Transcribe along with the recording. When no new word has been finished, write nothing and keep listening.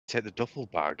take the duffel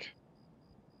bag.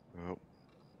 Oh.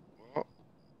 What?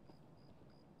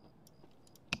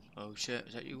 Oh shit,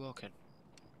 is that you walking?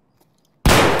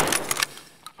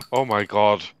 Oh my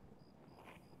god.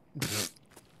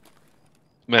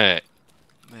 Mate.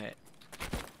 Mate.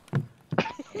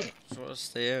 Just want to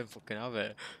stay here and fucking have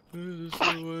it.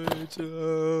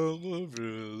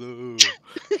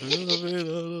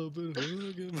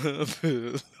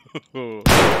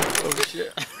 Oh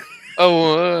shit.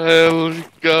 Oh, well,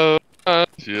 go.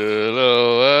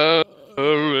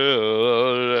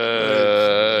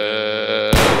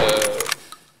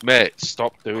 Mate,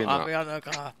 stop doing I'll that. be on the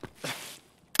car.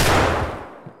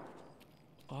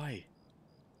 Oi.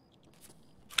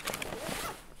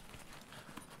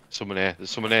 Someone here, there's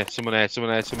someone here, someone here,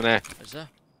 someone here, someone here. Is there?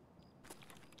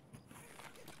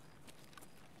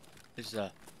 Is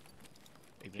there?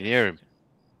 Can you hear him?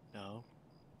 No.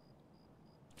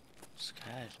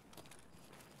 Scared.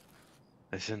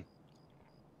 Listen,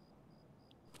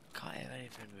 Can't hear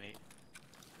anything, mate.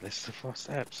 listen to the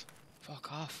footsteps.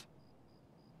 Fuck off.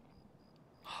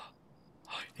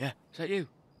 Yeah, is that you?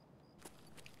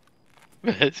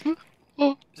 Mate,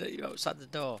 oh, Is that you outside the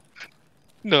door?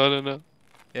 no, no, no.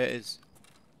 Yeah, it is.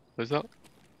 What's that?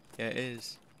 Yeah, it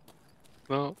is.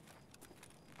 No.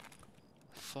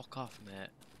 Fuck off, mate.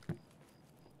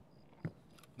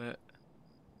 Mate.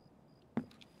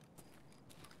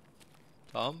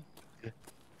 Tom?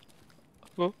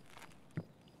 What?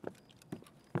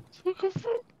 Fuck off.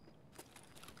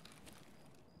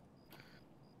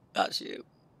 That's you.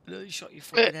 No, you shot your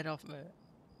fucking head off, mate.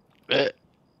 Mate,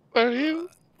 where are you?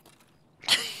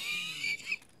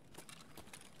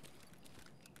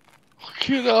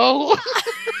 Fucking hell.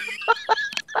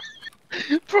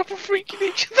 Proper freaking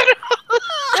each other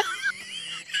out.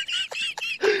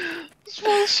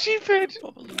 Small stupid.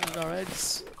 Probably losing our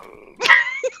heads.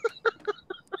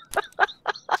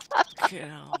 Fucking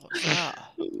hell, what's that?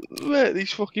 Mate,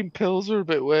 these fucking pills are a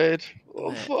bit weird.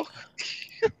 Oh, Mate. fuck.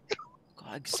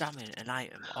 Gotta examine an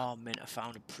item. Oh, mint, I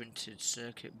found a printed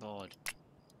circuit board.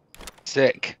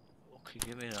 Sick. Okay,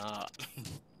 give me that.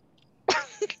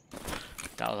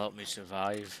 That'll help me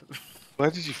survive.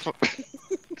 Where did you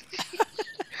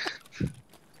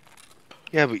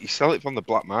Yeah, but you sell it from the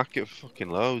black market for fucking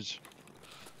loads.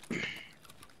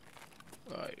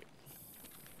 Right.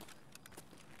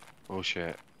 Oh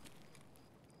shit.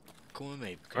 Come with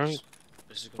me, because Right.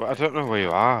 this is But gonna I don't know where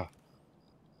you are.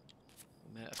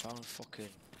 Mate, I found fucking...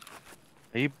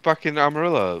 Are you back in the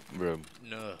Amarillo room?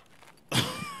 No. There's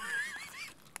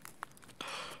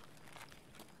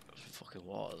fucking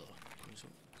water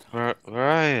though. Where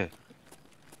are you?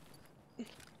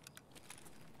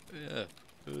 Yeah.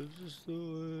 It's just the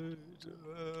way to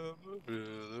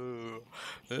Amarillo.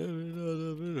 Every night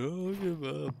I've been hugging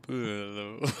my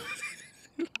pillow.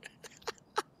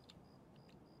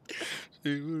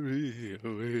 She Maria,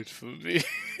 wait for me.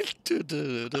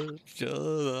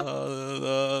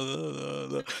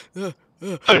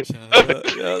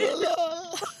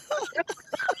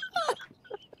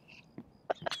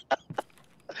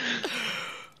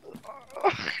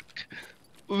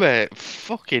 Mate,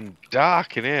 fucking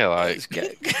dark in here, like. Let's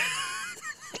get...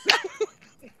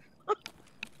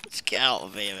 Let's get out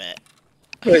of here, mate.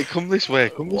 Wait, come this way,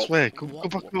 come this way. Come back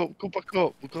up, come back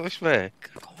up. We'll go this way.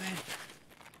 Come in.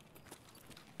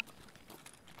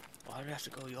 Why do we have to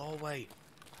go your way?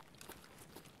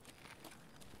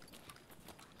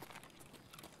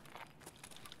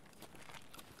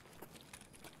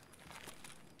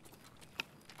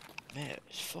 Mate,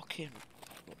 it's fucking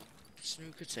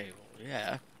snooker table,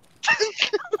 yeah.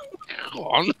 Go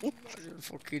on. Imagine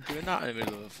fucking doing that in the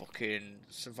middle of a fucking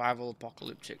survival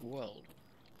apocalyptic world.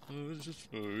 Oh, it's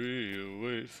just Maria,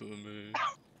 wait for me.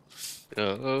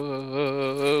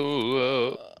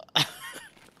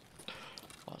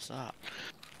 What's that?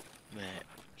 Mate,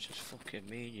 it's just fucking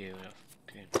me and you.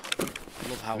 And I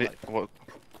love how like, What?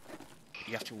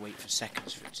 you have to wait for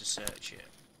seconds for it to search it.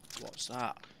 What's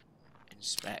that?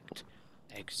 Inspect.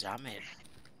 Examine.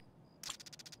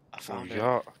 I found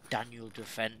a Daniel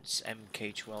Defense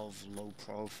MK12 low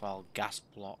profile gas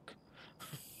block.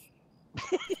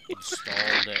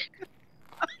 Installed it.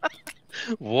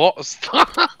 What's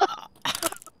that?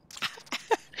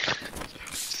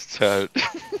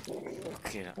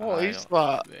 Fucking, What is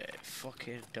that?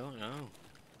 Fucking don't know.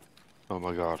 Oh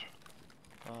my god.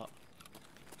 What?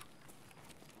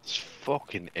 It's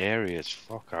fucking airy as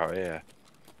fuck out here.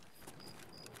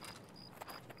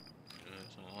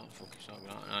 It's not that fucking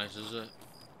not that nice, is it?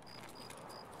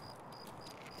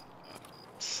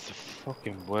 It's the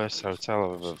fucking worst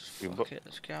hotel I've ever been. Fuck it,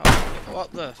 let's get out.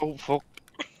 What the? Oh fuck.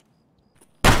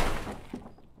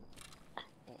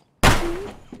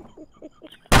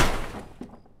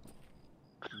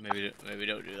 Maybe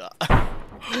don't do that.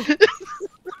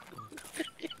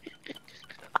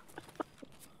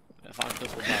 If I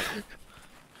double bag.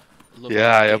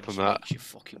 Yeah, I open that. Makes you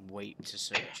fucking wait to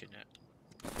search in it.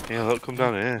 Yeah, look, come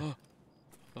down here.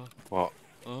 What?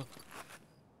 Where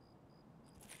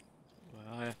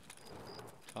are you?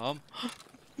 Tom?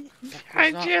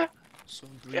 Behind you!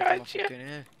 Someone breathed in my fucking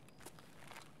ear.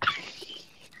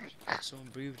 Someone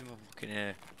breathed in my fucking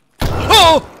ear.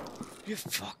 Oh! You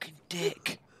fucking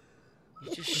dick!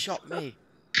 You just shot me.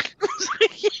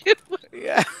 You?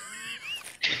 Yeah.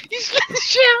 He's gonna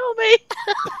shout me!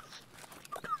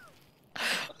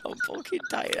 I'm fucking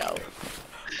tired out.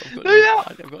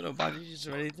 I've got no bandages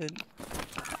or anything.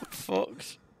 I'm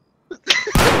fucked.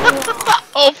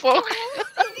 Oh fuck!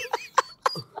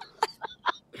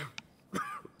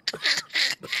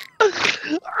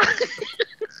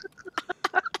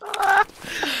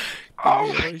 Oh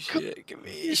my shit, give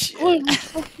me your shit.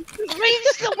 Give me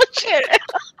some shit!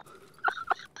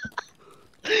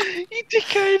 You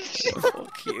dickhead!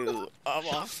 Fuck you. I'm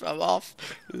off.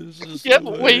 Yeah,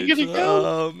 but where are you gonna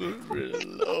go?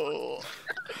 Amarillo.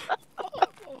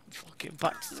 I'm fucking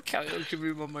back to the karaoke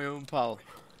room on my own, pal.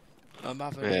 I'm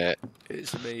having it.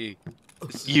 It's me.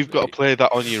 You've got to play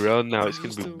that on your own now. It's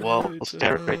going to be wild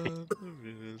scary.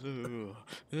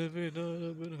 Every night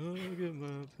I've been hugging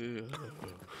my pillow.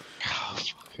 Oh,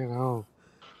 fucking hell.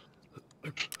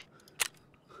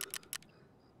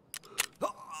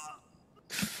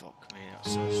 Fuck me,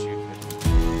 that's so stupid. I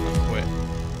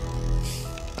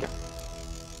quit.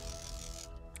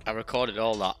 I recorded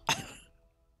all that.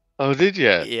 Oh, did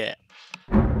you? Yeah.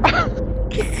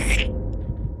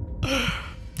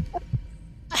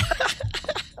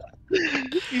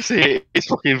 You see, it's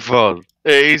fucking fun.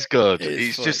 It is good.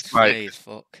 It's just funny like as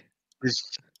fuck.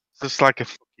 it's just like a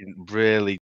fucking really